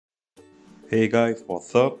Hey guys,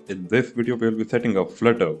 what's up? In this video we will be setting up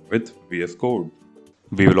Flutter with VS Code.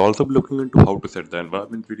 We will also be looking into how to set the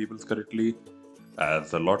environment variables correctly,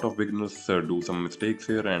 as a lot of beginners do some mistakes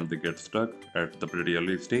here and they get stuck at the pretty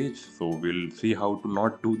early stage. So we'll see how to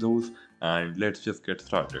not do those, and let's just get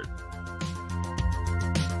started.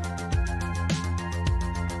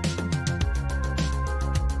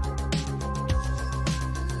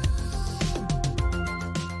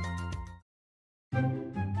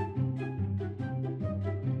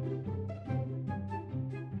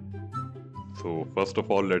 So first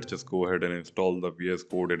of all, let's just go ahead and install the VS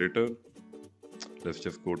Code editor. Let's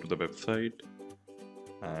just go to the website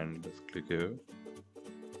and just click here.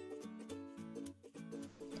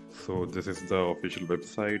 So this is the official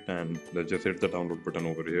website, and let's just hit the download button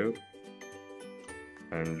over here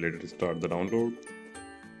and let it start the download.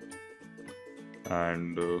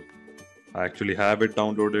 And I actually have it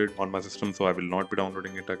downloaded on my system, so I will not be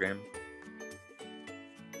downloading it again.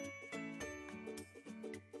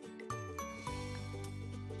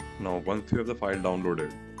 Now once you have the file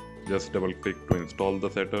downloaded, just double click to install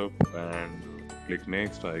the setup and click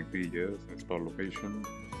next. I agree, yes, install location,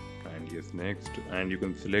 and yes, next. And you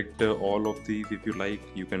can select all of these if you like.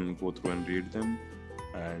 You can go through and read them,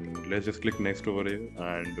 and let's just click next over here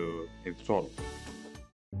and install.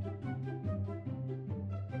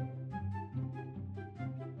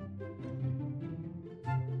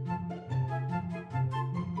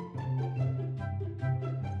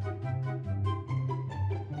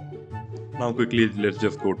 Now quickly, let's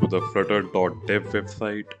just go to the flutter.dev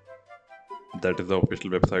website. That is the official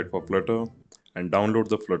website for Flutter, and download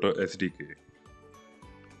the Flutter SDK.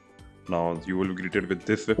 Now you will be greeted with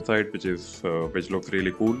this website, which looks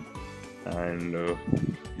really cool, and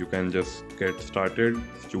you can just get started.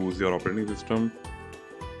 Choose your operating system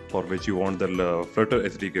for which you want the Flutter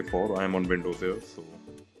SDK for. I am on Windows here, so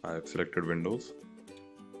I have selected Windows,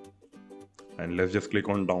 and let's just click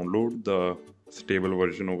on download the stable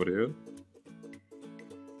version over here.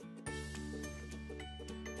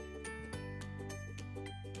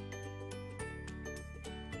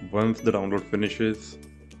 Once the download finishes,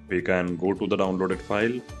 we can go to the downloaded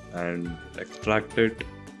file and extract it.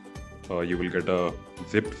 You will get a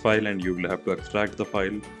zipped file and you will have to extract the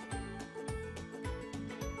file.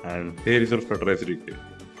 And here is your Flutter SDK.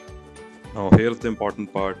 Now here's the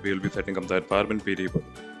important part. We will be setting up the environment variable.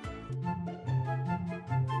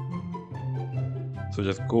 So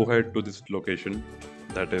just go ahead to this location,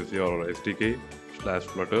 that is your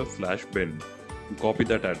SDK/flutter/bin. Copy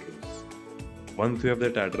that address. Once you have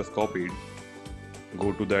that address copied,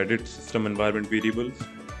 go to the edit system environment variables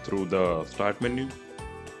through the start menu.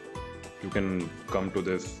 You can come to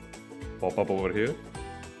this pop-up over here,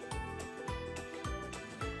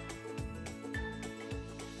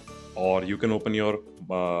 or you can open your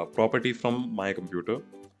properties from my computer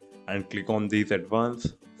and click on these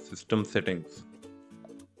advanced system settings,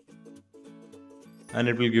 and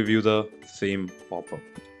it will give you the same pop-up.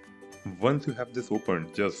 Once you have this open,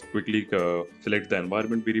 just quickly select the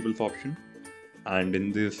environment variables option, and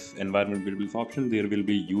in this environment variables option there will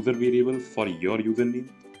be user variables for your username.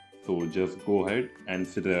 So just go ahead and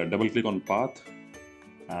double click on path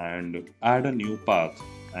and add a new path,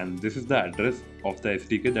 and this is the address of the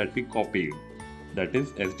SDK that we copied, that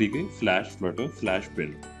is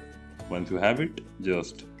SDK/flutter/bin. Once you have it,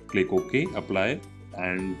 just click OK, apply,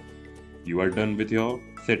 and you are done with your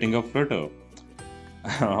setting of Flutter.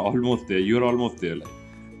 Almost there, you're almost there.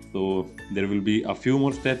 So there will be a few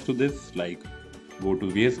more steps to this, like go to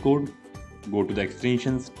VS Code, go to the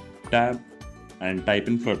extensions tab and type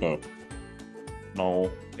in Flutter. Now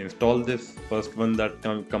install this first one that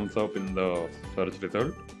comes up in the search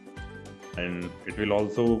result, and it will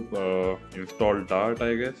also install Dart,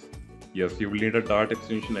 I guess. Yes, you will need a Dart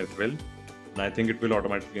extension as well, and I think it will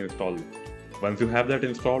automatically install it. Once you have that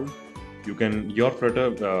installed, your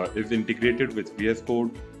Flutter is integrated with VS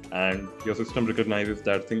Code, and your system recognizes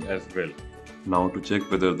that thing as well. Now to check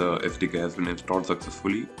whether the SDK has been installed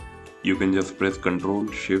successfully, you can just press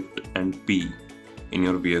Ctrl, Shift and P in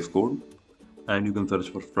your VS Code, and you can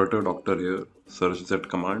search for Flutter Doctor here, search that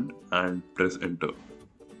command and press enter.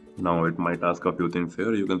 Now it might ask a few things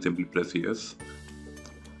here. You can simply press yes.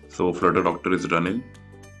 So Flutter Doctor is running.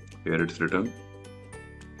 Here it's written.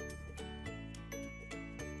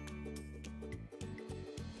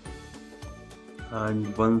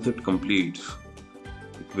 And once it completes,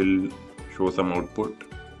 it will show some output.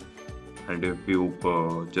 And if you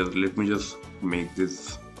let me just make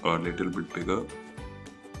this a little bit bigger,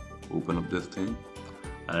 open up this thing,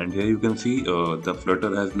 and here you can see the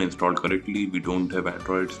Flutter has been installed correctly. We don't have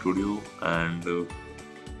Android Studio, and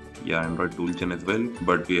Yeah, Android toolchain as well,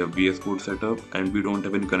 but we have VSCODE set up and we don't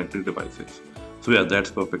have any connected devices. So yeah,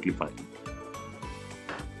 that's perfectly fine.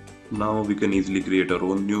 Now we can easily create our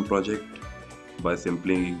own new project by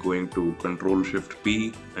simply going to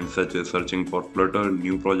Ctrl+Shift+P and searching for Flutter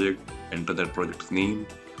new project, enter that project's name.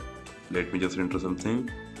 Let me just enter something.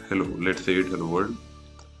 Hello, let's say it hello world,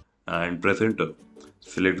 and press enter.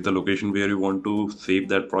 Select the location where you want to save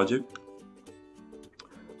that project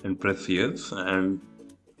and press yes, and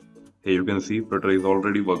here you can see Flutter is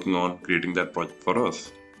already working on creating that project for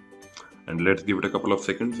us. And let's give it a couple of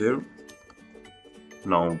seconds here.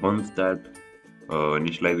 Now once that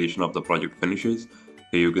initialization of the project finishes,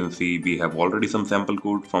 here you can see we have already some sample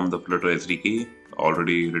code from the Flutter SDK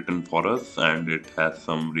already written for us, and it has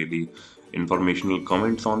some really informational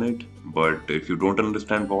comments on it. But if you don't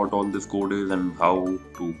understand what all this code is and how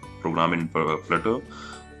to program in Flutter,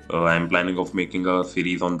 I am planning of making a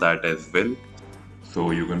series on that as well.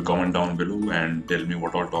 So you can comment down below and tell me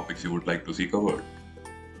what all topics you would like to see covered.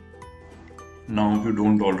 Now if you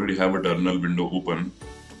don't already have a terminal window open,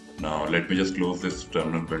 now let me just close this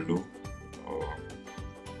terminal window.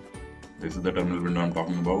 This is the terminal window I'm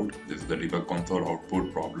talking about. This is the debug console,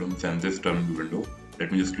 output, problems, and this terminal window.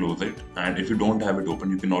 Let me just close it. And if you don't have it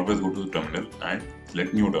open, you can always go to the terminal and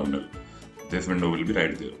select new terminal. This window will be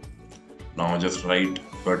right there. Now just write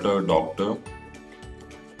Flutter doctor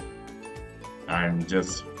and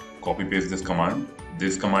just copy paste this command.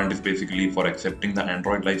 This command is basically for accepting the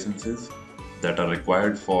Android licenses that are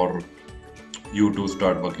required for you to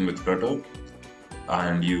start working with Flutter,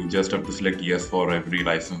 and you just have to select yes for every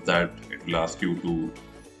license that it will ask you to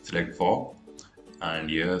select for, and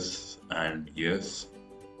yes, and yes,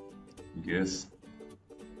 yes.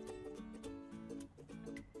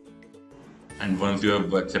 And once you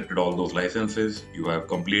have accepted all those licenses, you have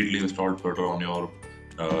completely installed Flutter on your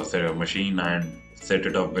machine and set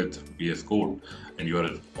it up with VSCODE, and you are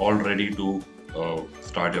all ready to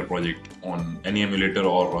start your project on any emulator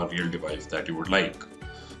or a real device that you would like.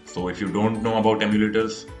 So if you don't know about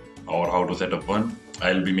emulators or how to set up one,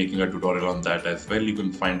 I'll be making a tutorial on that as well. You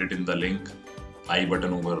can find it in the link I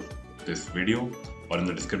button over this video or in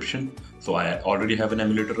the description. So I already have an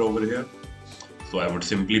emulator over here. So I would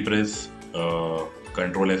simply press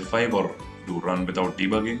Ctrl F5 or do run without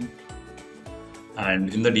debugging.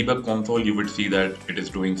 And in the debug console, you would see that it is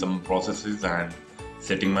doing some processes and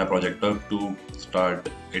setting my project up to start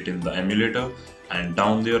it in the emulator. And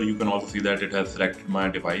down there you can also see that it has selected my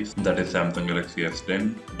device, that is Samsung Galaxy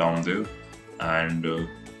S10 down there, and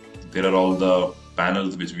there are all the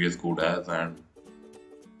panels which VSCODE has,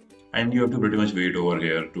 and you have to pretty much wait over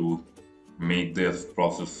here to make this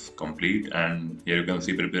process complete. And here you can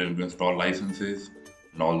see preparing to install licenses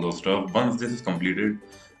and all those stuff. Once this is completed,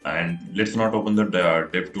 and let's not open the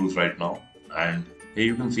dev tools right now, and here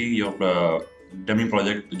you can see your dummy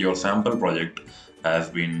project, your sample project has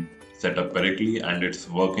been set up correctly and it's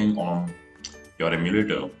working on your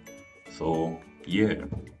emulator. So yeah,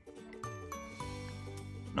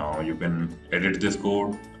 now you can edit this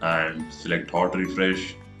code and select hot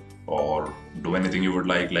refresh or do anything you would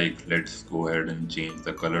like let's go ahead and change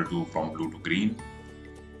the color from blue to green.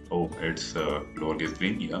 Oh, it's lowercase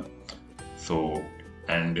green, yeah. So,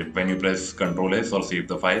 and when you press Ctrl S or save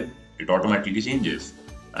the file, it automatically changes,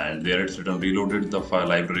 and there it's written reloaded the file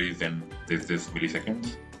libraries in this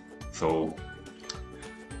milliseconds. So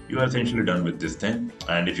you are essentially done with this thing.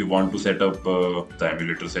 And if you want to set up the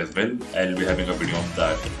emulators as well, I'll be having a video on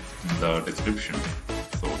that in the description.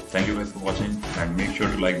 So thank you guys for watching, and make sure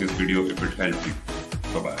to like this video if it helped you.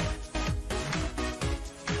 Bye bye.